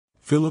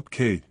Philip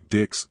K.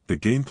 Dick's The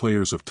Game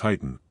Players of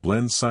Titan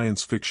blends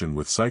science fiction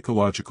with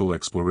psychological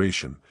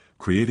exploration,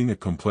 creating a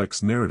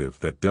complex narrative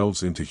that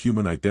delves into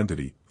human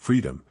identity,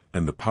 freedom,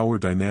 and the power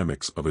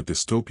dynamics of a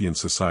dystopian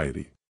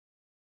society.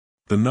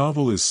 The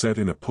novel is set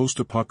in a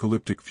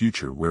post-apocalyptic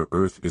future where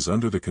Earth is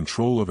under the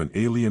control of an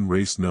alien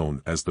race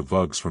known as the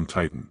Vugs from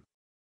Titan.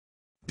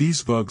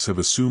 These Vugs have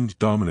assumed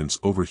dominance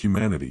over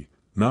humanity,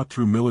 not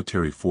through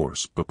military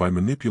force but by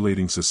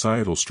manipulating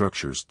societal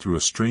structures through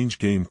a strange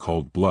game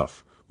called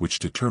Bluff, which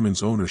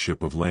determines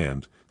ownership of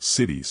land,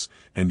 cities,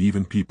 and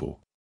even people.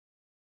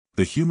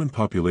 The human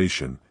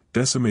population,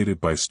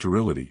 decimated by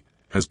sterility,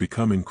 has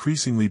become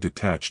increasingly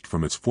detached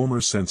from its former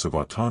sense of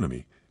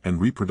autonomy, and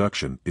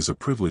reproduction is a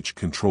privilege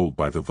controlled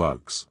by the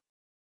Vugs.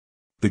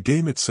 The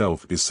game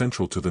itself is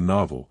central to the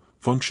novel,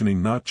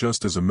 functioning not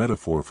just as a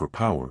metaphor for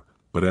power,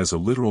 but as a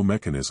literal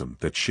mechanism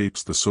that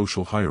shapes the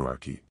social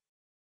hierarchy.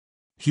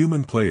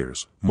 Human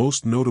players,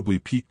 most notably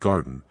Pete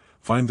Garden,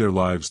 find their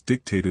lives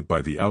dictated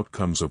by the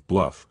outcomes of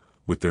Bluff,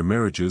 with their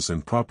marriages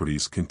and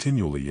properties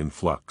continually in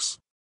flux.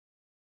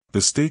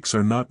 The stakes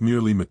are not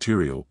merely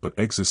material but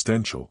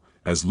existential,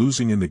 as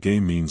losing in the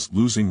game means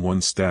losing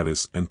one's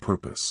status and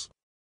purpose.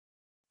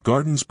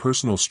 Garden's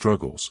personal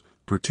struggles,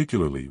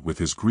 particularly with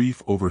his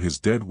grief over his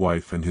dead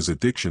wife and his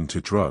addiction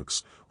to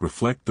drugs,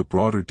 reflect the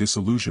broader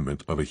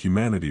disillusionment of a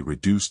humanity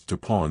reduced to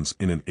pawns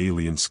in an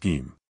alien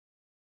scheme.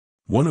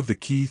 One of the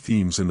key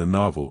themes in the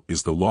novel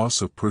is the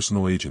loss of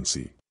personal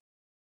agency.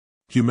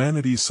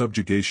 Humanity's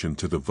subjugation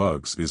to the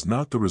Vugs is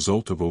not the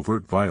result of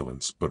overt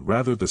violence but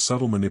rather the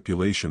subtle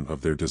manipulation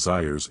of their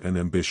desires and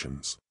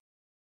ambitions.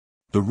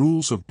 The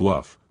rules of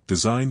Bluff,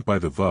 designed by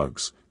the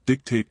Vugs,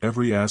 dictate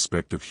every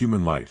aspect of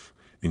human life,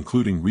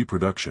 including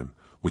reproduction,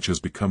 which has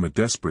become a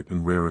desperate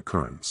and rare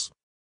occurrence.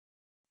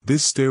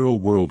 This sterile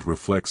world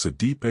reflects a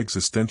deep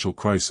existential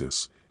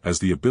crisis, as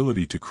the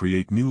ability to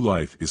create new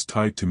life is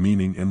tied to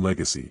meaning and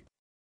legacy.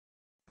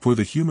 For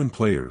the human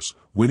players,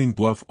 winning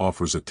Bluff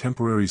offers a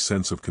temporary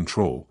sense of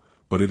control,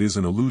 but it is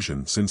an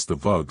illusion since the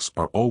Vugs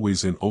are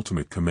always in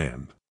ultimate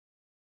command.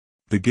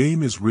 The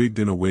game is rigged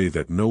in a way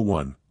that no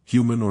one,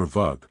 human or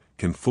Vug,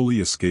 can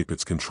fully escape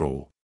its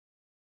control.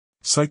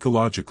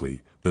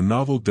 Psychologically, the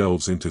novel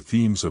delves into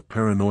themes of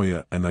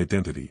paranoia and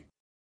identity.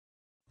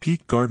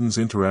 Pete Garden's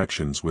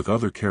interactions with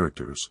other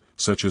characters,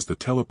 such as the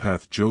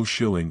telepath Joe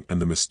Schilling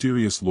and the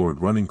mysterious Lord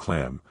Running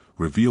Clam,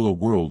 reveal a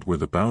world where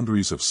the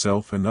boundaries of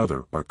self and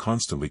other are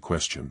constantly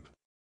questioned.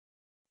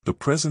 The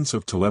presence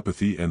of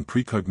telepathy and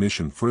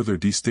precognition further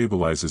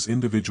destabilizes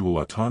individual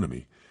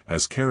autonomy,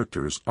 as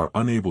characters are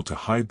unable to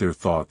hide their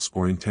thoughts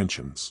or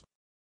intentions.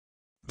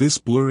 This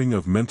blurring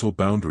of mental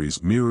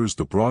boundaries mirrors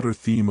the broader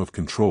theme of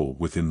control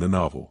within the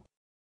novel.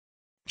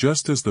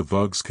 Just as the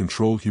Vugs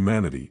control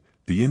humanity,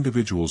 the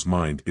individual's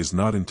mind is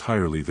not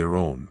entirely their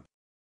own.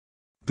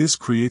 This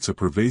creates a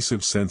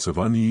pervasive sense of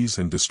unease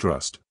and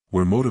distrust,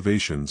 where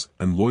motivations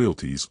and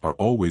loyalties are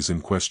always in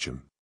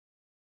question.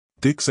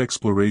 Dick's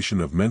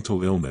exploration of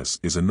mental illness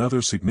is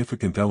another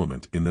significant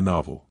element in the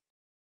novel.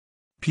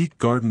 Pete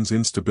Garden's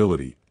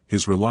instability,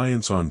 his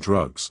reliance on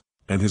drugs,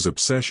 and his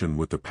obsession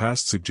with the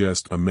past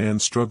suggest a man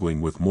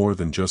struggling with more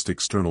than just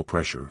external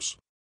pressures.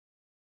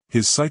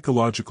 His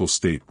psychological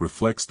state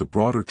reflects the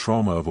broader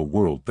trauma of a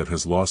world that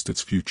has lost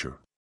its future.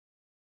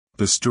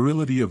 The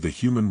sterility of the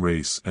human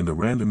race and the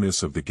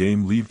randomness of the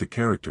game leave the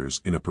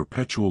characters in a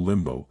perpetual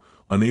limbo,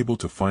 unable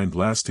to find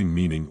lasting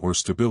meaning or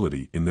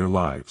stability in their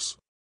lives.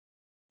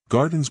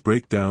 Garden's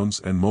breakdowns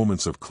and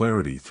moments of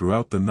clarity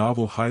throughout the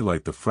novel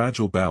highlight the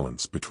fragile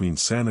balance between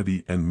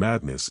sanity and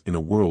madness in a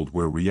world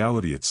where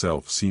reality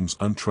itself seems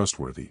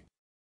untrustworthy.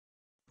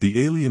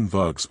 The alien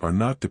Vugs are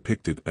not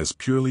depicted as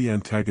purely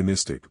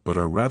antagonistic but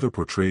are rather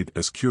portrayed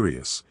as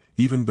curious,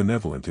 even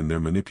benevolent in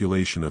their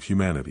manipulation of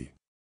humanity.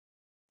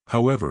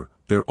 However,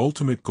 their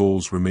ultimate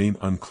goals remain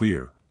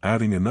unclear,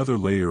 adding another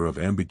layer of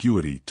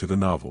ambiguity to the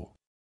novel.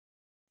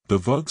 The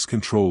Vugs'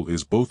 control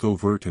is both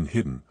overt and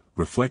hidden,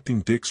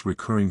 reflecting Dick's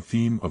recurring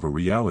theme of a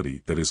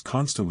reality that is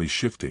constantly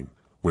shifting,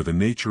 where the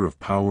nature of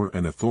power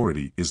and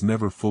authority is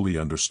never fully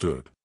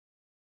understood.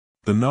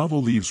 The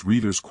novel leaves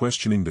readers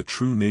questioning the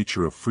true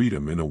nature of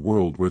freedom in a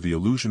world where the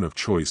illusion of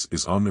choice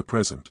is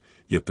omnipresent,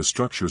 yet the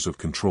structures of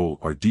control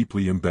are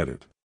deeply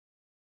embedded.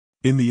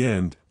 In the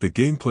end, The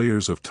Game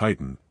Players of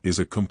Titan is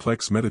a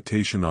complex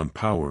meditation on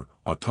power,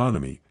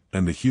 autonomy,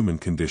 and the human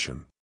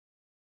condition.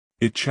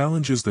 It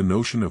challenges the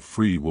notion of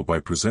free will by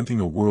presenting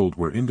a world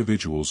where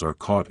individuals are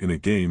caught in a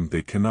game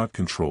they cannot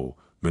control,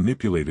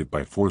 manipulated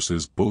by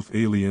forces both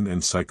alien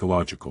and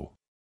psychological.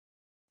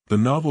 The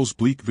novel's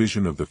bleak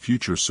vision of the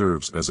future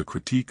serves as a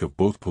critique of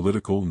both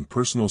political and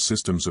personal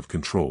systems of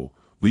control,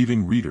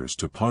 leaving readers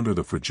to ponder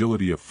the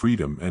fragility of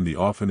freedom and the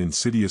often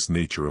insidious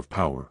nature of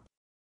power.